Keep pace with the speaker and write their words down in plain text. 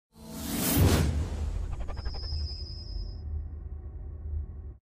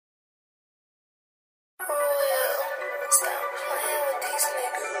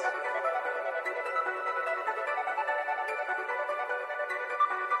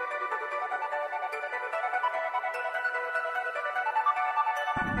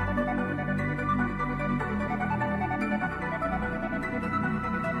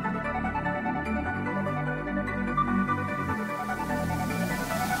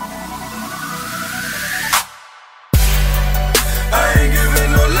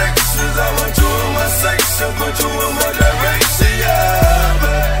elections. I want you in my section, put you in my direction, yeah,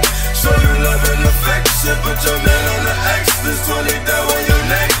 babe. Show you love and affection, put your man on the X, this 20 down on your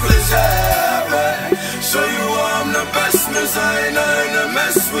necklace, yeah, babe. Show you why I'm the best, miss, I ain't nothing to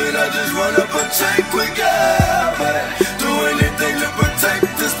mess with, I just run up a check quick, yeah, babe. Do anything to protect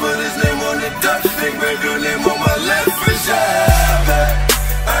this, put his name on the duck, engrave your name on my left wrist, yeah, babe.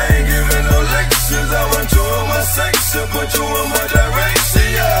 I ain't giving no lectures, I want you in my section, put you in my direction,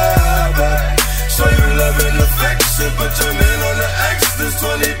 yeah, babe. Show you love and affection, put your man on the X, this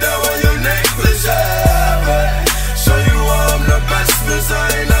 20 down on your necklace, yeah, babe. Show you why I'm the best, miss, I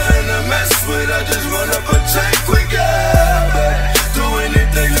ain't nothing to mess with, I just run up a check quick, yeah, babe. Do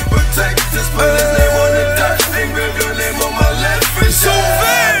anything to protect this, put his name on the dot, engrave your name on my left wrist,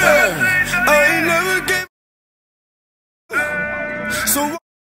 yeah, babe. I ain't never gave so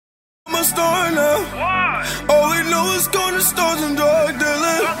I'm a star now. All we know is going to stores and drug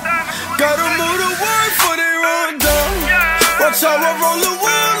dealing. Gotta move the word before they run down. Watch how I roll the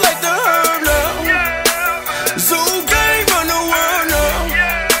world like the herb now. Zoo gang run the world now.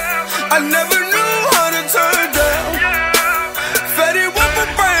 I never knew how to turn down. Fetty Wap a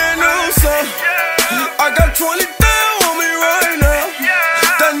brand new song. I got 20 down on me right now.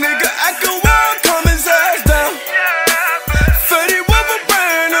 That nigga acting wild, calm his ass down. Fetty Wap a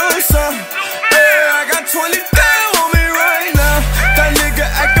brand new song. Yeah, I got 20 down on me right now. That nigga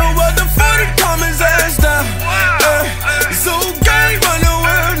acting wild, the 40, calm his ass down. Zoo gang run the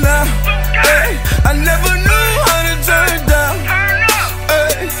world now. I never knew how to turn down.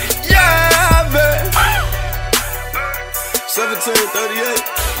 Yeah, babe. 1738.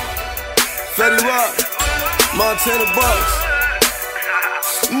 Fetty Wap, Montana Bucks.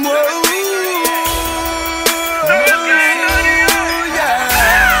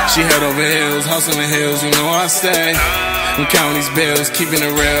 She head over heels, hustling hills, you know I stay. I'm counting these bills, keeping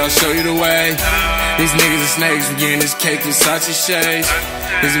it real, I'll show you the way. These niggas are snakes, we getting this cake with Versace shades.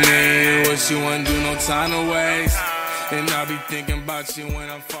 It's me, what you wanna do, no time to waste. And I'll be thinking about you when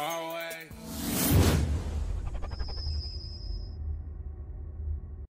I'm far